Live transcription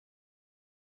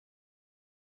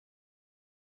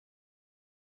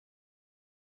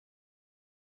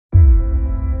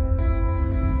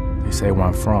say where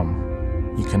I'm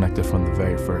from, you connected from the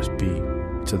very first beat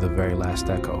to the very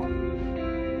last echo.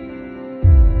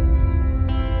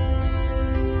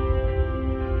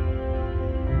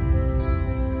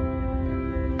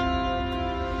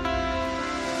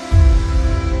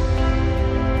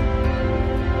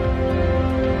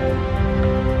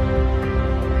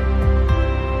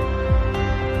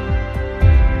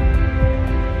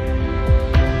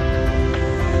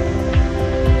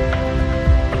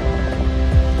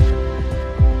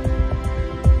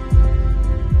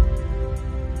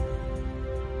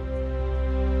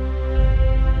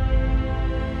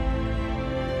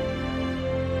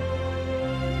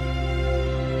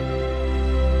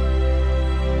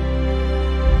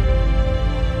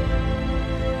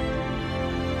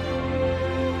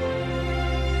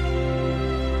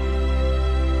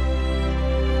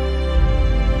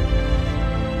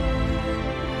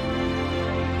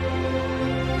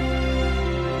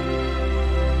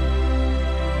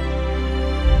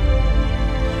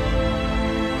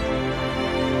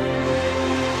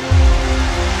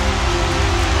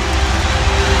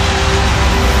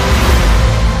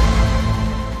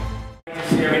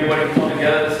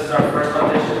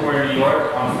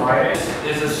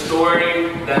 Is a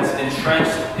story that's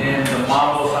entrenched in the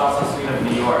mambo salsa scene of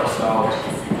New York. So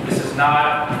this is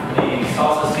not the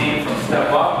salsa scene from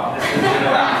Step Up. This is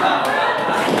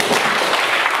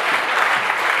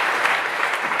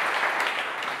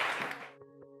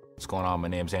What's going on? My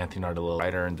name's Anthony Nardillo,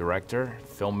 writer and director,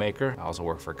 filmmaker. I also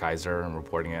work for Kaiser in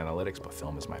reporting analytics, but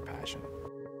film is my passion.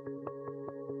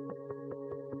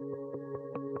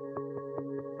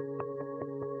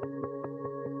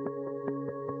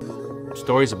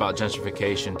 Stories about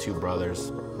gentrification, two brothers,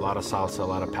 a lot of salsa, a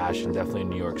lot of passion, definitely a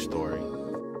New York story.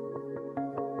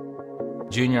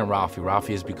 Junior and Ralphie.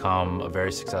 Ralphie has become a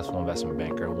very successful investment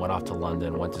banker, went off to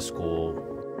London, went to school.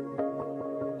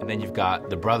 And then you've got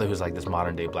the brother who's like this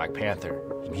modern day Black Panther.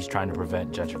 He's trying to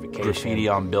prevent gentrification. Graffiti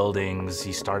on buildings,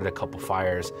 he started a couple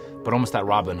fires, but almost that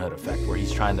Robin Hood effect where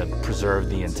he's trying to preserve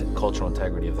the cultural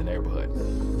integrity of the neighborhood.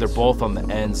 They're both on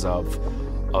the ends of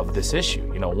this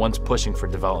issue. You know, one's pushing for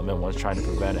development, one's trying to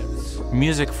prevent it.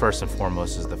 Music, first and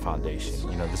foremost, is the foundation.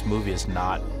 You know, this movie is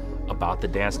not about the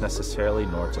dance necessarily,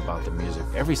 nor it's about the music.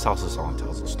 Every salsa song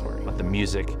tells a story, but the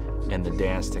music and the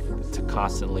dance to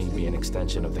constantly be an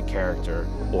extension of the character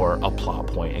or a plot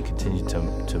point and continue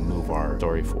to move our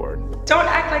story forward. Don't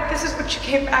act like this is what you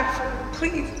came back for,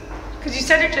 please. Because you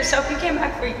said it yourself, you came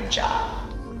back for your job.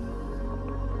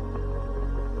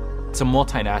 It's a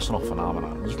multinational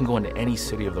phenomenon. You can go into any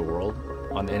city of the world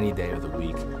on any day of the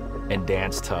week and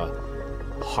dance to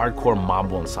hardcore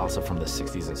mambo and salsa from the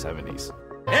 60s and 70s.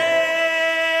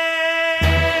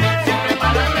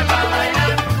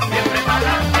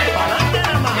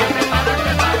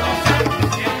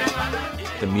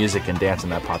 The music and dance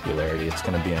and that popularity, it's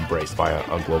going to be embraced by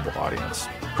a global audience.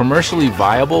 Commercially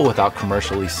viable without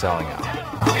commercially selling out.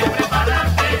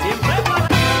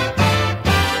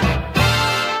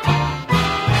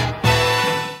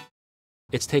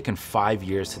 It's taken 5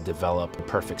 years to develop a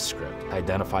perfect script,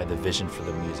 identify the vision for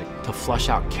the music, to flush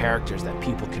out characters that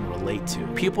people can relate to.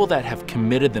 People that have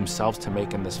committed themselves to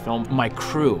making this film. My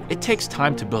crew, it takes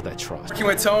time to build that trust. Working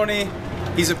with Tony,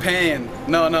 he's a pain.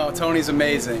 No, Tony's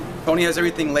amazing. Tony has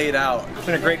everything laid out. It's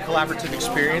been a great collaborative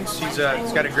experience. He's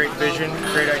got a great vision,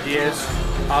 great ideas,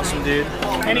 awesome dude.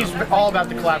 And he's all about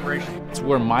the collaboration. It's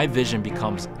where my vision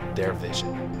becomes their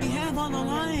vision. We have on the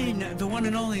line the one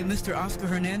and only Mr. Oscar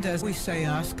Hernandez. We say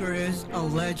Oscar is a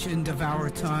legend of our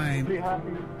time. Pretty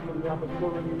happy for the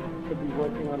opportunity to be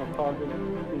working on a project,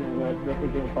 that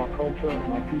represents our culture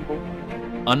and our people.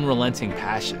 Unrelenting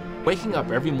passion. Waking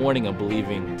up every morning and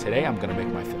believing, today I'm gonna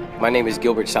make my film. My name is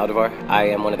Gilbert Saldivar. I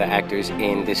am one of the actors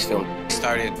in this film.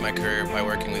 Started my career by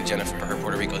working with Jennifer for her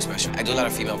Puerto Rico special. I do a lot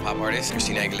of female pop artists.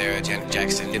 Christina Aguilera, Janet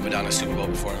Jackson, did Madonna's Super Bowl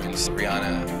performance,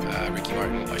 Rihanna, Ricky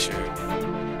Martin, Usher.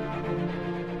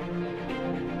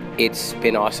 It's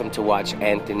been awesome to watch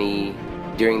Anthony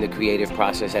during the creative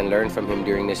process and learn from him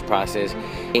during this process.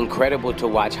 Incredible to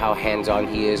watch how hands-on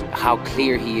he is, how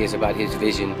clear he is about his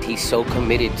vision. He's so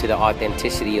committed to the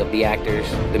authenticity of the actors,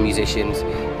 the musicians,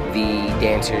 the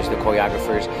dancers, the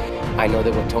choreographers. I know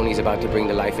that what Tony's about to bring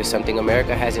to life is something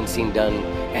America hasn't seen done,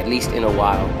 at least in a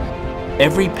while.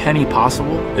 Every penny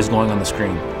possible is going on the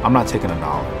screen. I'm not taking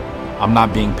 $1. I'm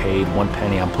not being paid 1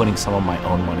 penny. I'm putting some of my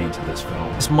own money into this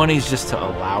film. This money is just to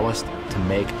allow us to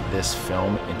make this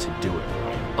film and to do it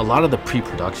right. A lot of the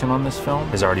pre-production on this film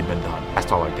has already been done.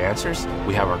 That's all our dancers.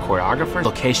 We have our choreographers,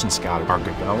 location scouted, our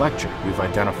grip and electric. We've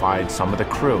identified some of the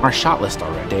crew. Our shot list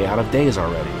already, day out of days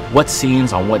already. What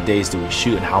scenes on what days do we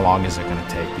shoot and how long is it gonna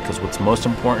take? Because what's most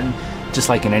important, just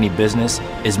like in any business,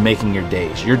 is making your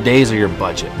days. Your days are your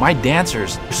budget. My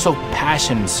dancers are so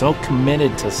passionate, so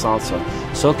committed to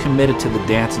salsa, so committed to the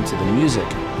dance and to the music.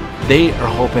 They are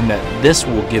hoping that this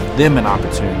will give them an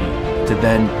opportunity to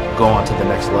then go on to the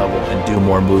next level and do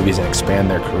more movies and expand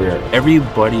their career.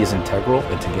 Everybody is integral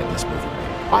into getting this movie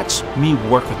made. Watch me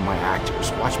work with my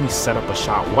actors. Watch me set up a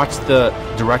shot. Watch the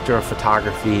director of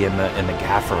photography and the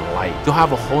gaffer light. You'll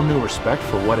have a whole new respect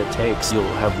for what it takes. You'll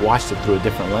have watched it through a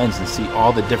different lens and see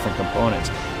all the different components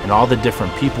and all the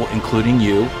different people, including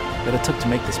you, that it took to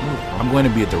make this movie. I'm going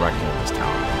to be a director in this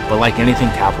town, but like anything,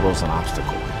 capital is an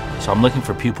obstacle. So I'm looking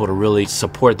for people to really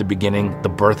support the beginning, the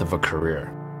birth of a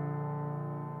career.